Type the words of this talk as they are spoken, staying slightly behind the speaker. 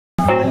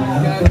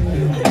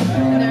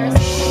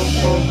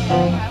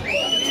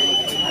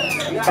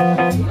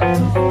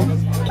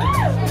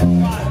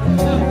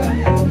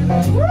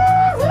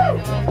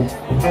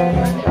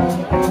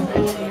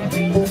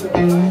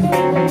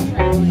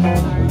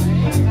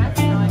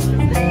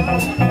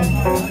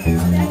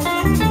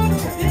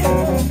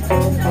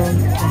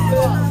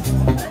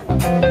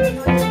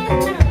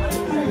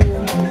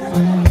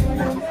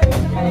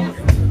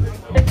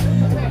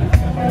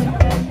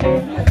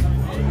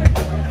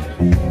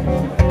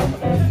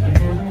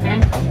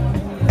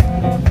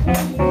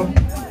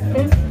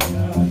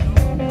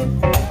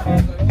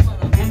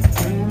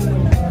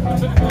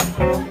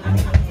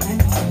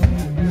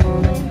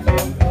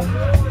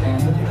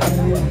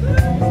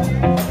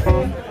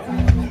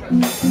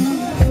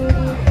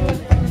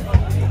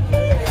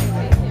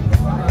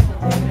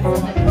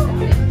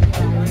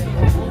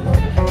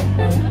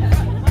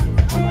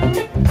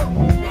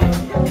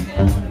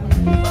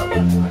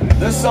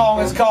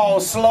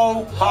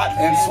Slow, hot,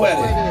 and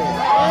sweaty.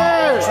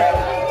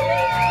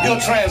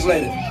 You'll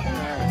translate it.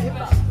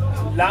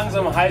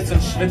 Langsam, heiß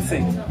und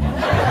schwitzig.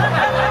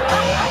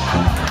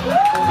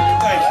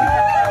 Thank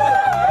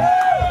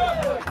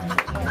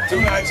you.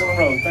 2 nights in a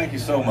row. Thank you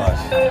so much.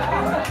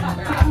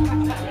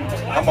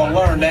 I'm gonna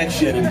learn that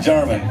shit in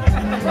German.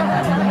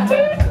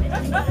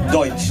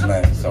 Deutsch,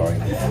 man. Sorry.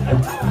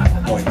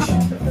 Deutsch.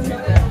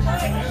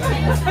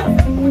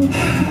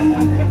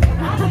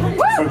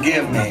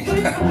 Forgive me.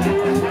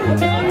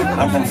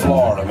 I'm from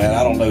Florida, man.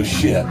 I don't know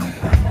shit.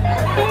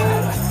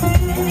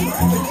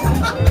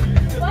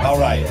 All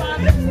right.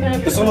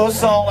 It's a little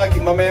song like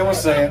my man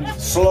was saying.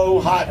 Slow,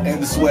 hot,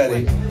 and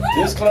sweaty.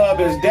 This club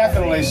is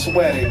definitely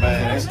sweaty,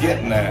 man. It's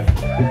getting there.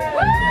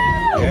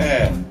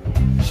 Yeah.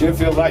 Shit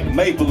feels like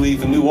Maple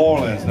Leaf in New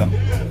Orleans now.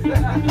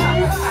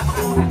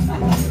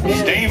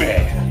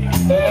 Steamy.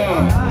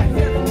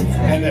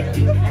 And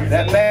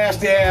that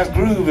nasty ass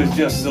groove is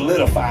just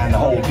solidifying the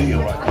whole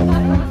deal right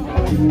now.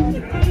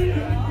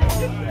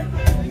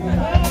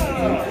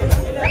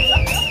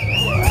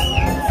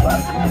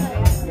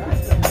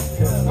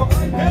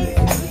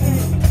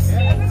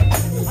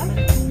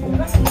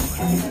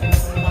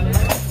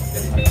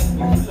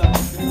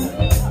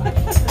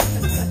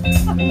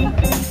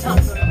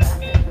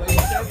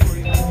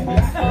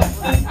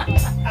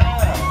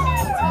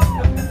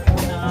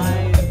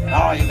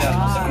 Oh, you got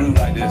a groove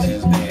like this,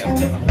 is damn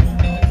good.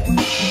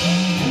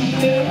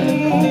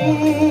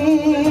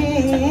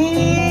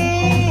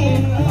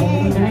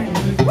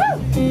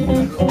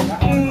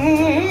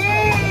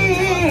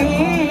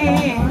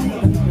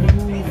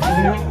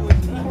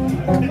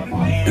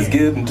 It's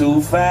getting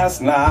too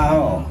fast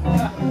now,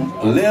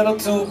 a little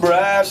too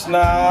brash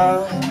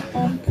now.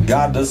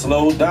 Got to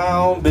slow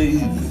down, baby,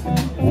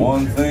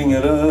 one thing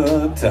at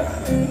a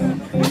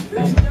time.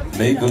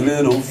 Make a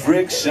little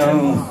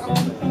friction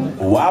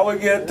while we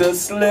get the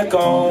slick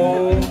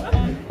on.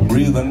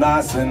 Breathing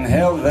nice and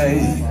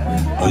heavy,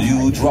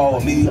 you draw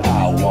me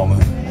out,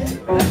 woman.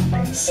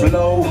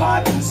 Slow,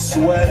 hot, and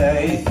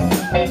sweaty,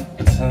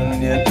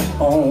 turn it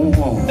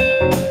on.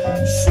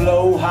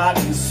 Slow, hot,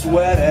 and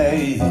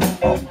sweaty,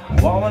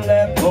 woman,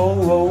 let go.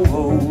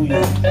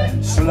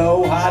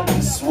 Slow, hot,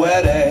 and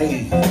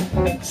sweaty,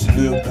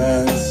 slip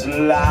and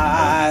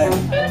slide.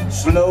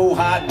 Slow,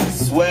 hot, and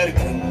sweaty,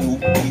 can you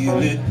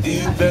feel it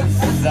deep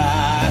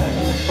inside?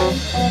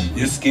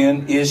 Your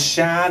skin is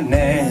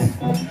shining.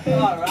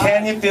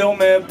 Can you feel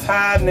me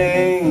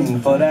pining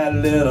for that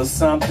little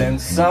something,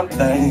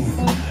 something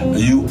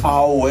you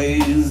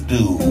always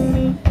do?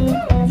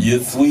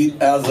 You're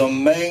sweet as a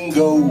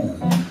mango,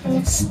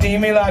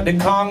 steamy like the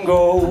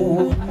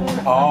Congo.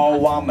 Oh,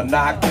 woman,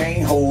 I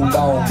can't hold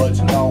on much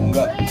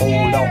longer.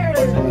 Hold on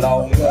much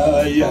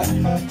longer,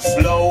 yeah.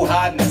 Slow,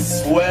 hot, and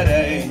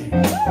sweaty,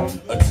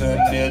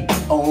 turn it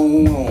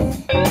on.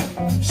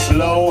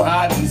 Slow,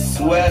 hot, and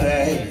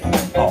sweaty,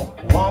 oh,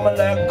 woman,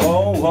 let go.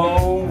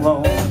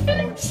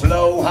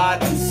 Slow,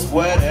 hot, and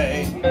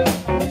sweaty,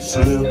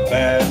 slip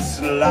and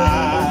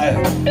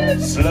slide.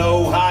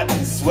 Slow, hot,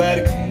 and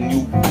sweaty, can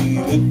you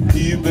feel it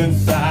deep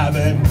inside,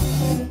 baby?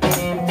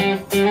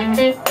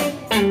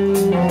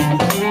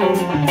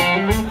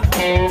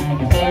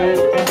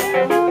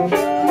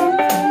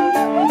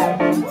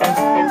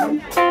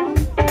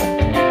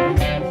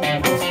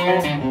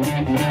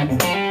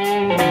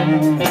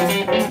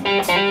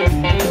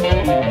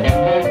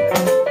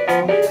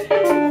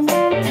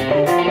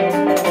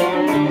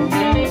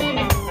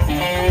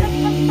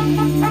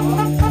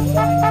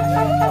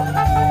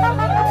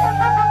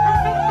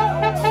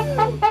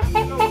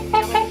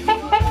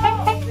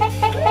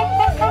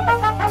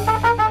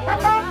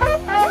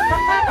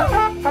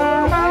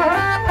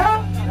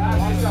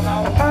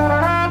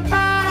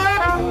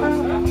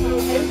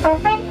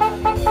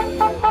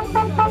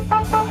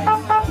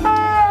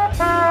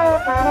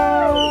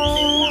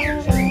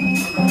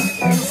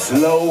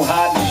 Slow,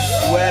 hot, and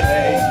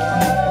sweaty,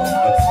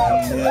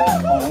 turn it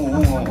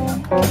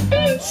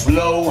on.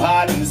 Slow,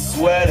 hot, and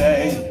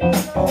sweaty,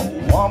 oh,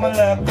 woman,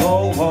 let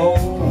go.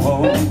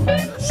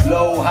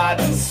 Slow, hot,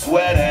 and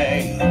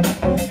sweaty,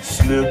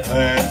 slip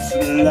and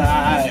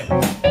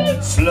slide.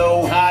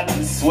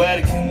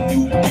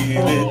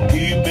 feel it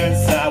deep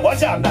inside.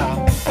 Watch out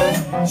now.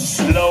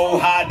 Slow,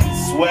 hot, and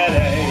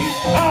sweaty.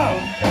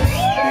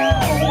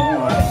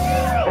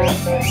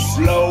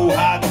 Slow,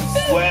 hot, and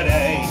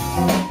sweaty.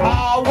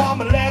 Oh,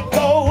 woman, let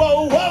go.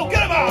 Whoa, whoa,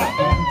 get him out.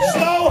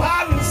 Slow,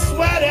 hot, and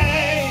sweaty.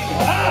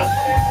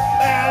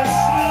 And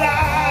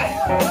slide.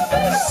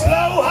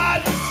 Slow,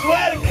 hot, and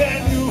sweaty. Can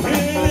you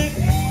hear it?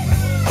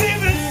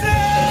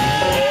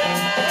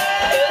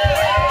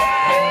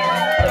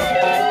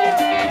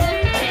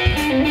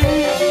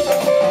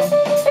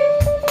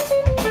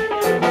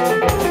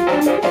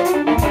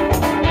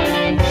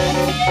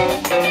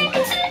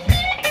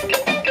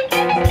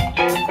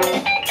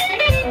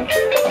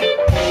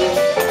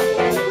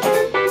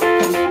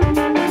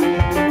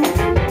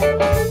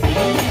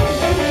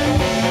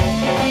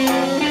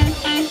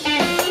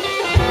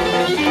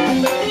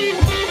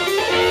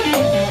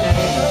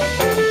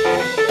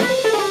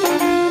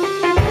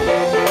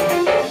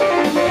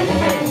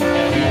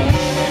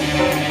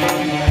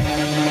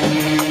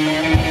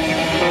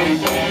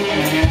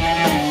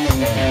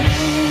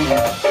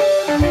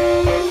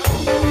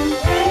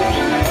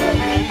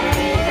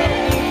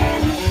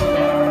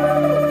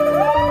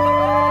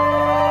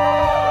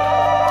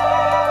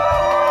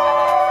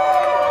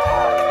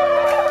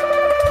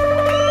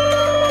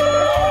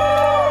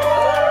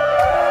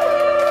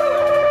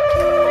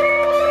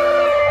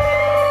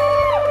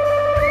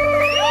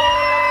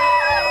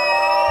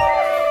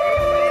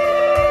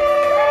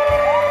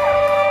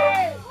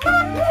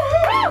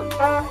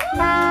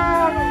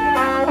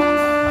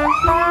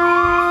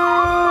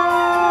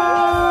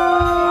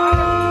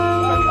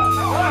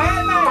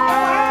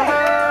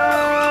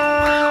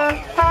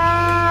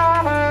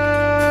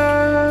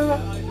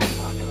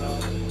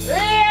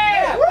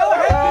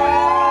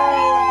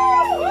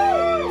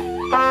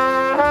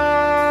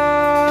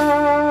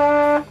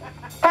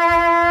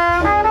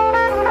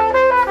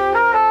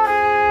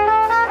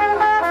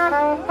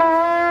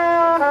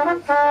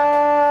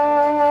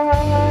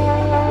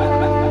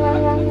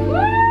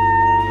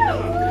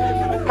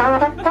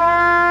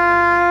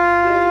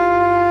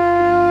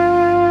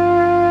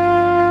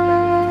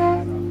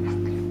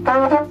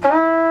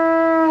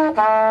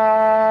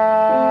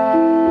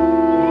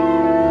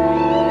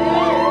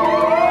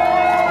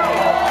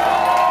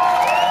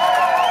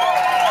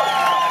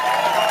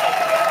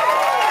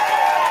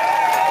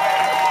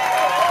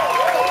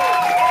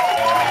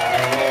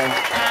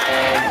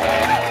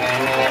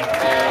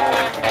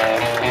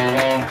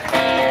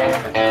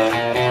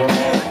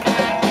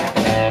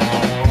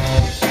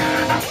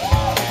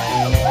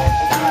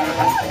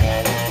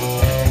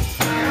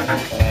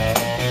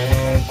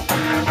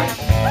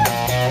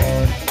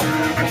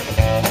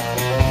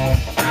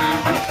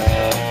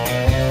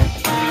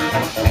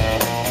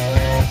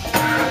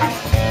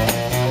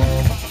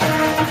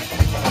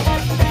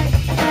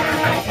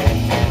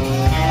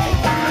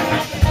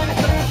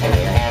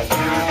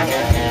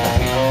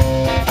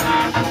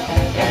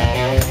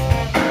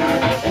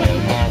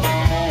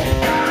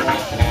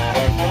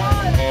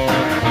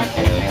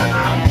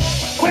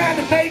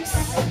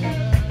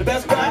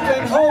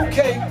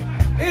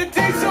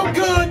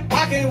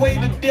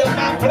 Deep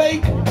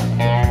plate,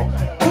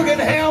 cooking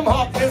ham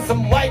hocks and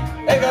some white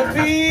egg and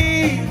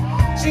peas.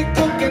 She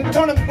cooking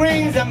turnip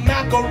greens and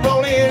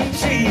macaroni and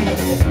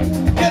cheese.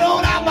 Get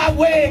on out my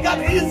way, got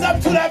to ease up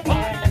to that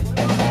pot.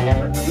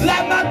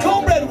 Like my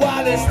cornbread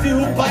while it's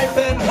still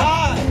piping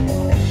hot.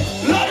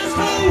 Lord is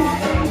food,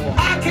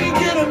 I can't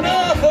get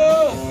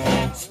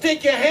enough.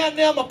 Stick your hand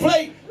down my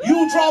plate,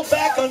 you draw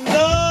back a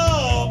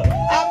nub.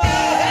 I'm a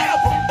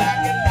half from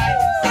back in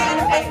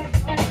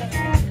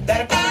 1978.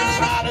 That guy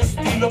tried to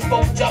steal a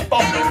boat, jump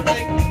off his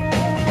plate.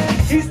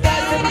 He's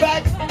snatching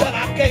back, but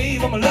I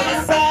gave him a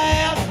little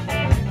side.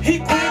 He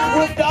quick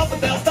whooped off the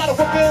bell, started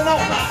whooping on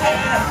my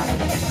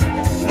ass.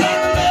 Learn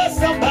a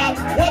lesson about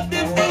what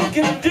this fool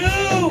can do.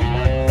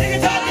 He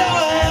can top your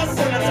ass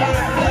in a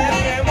time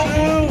black and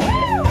blue.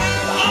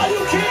 All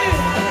you kids,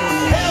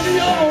 have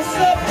your own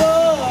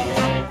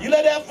supper. You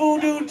let that fool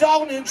do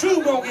talking and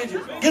True gonna get you.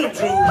 Get him,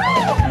 True.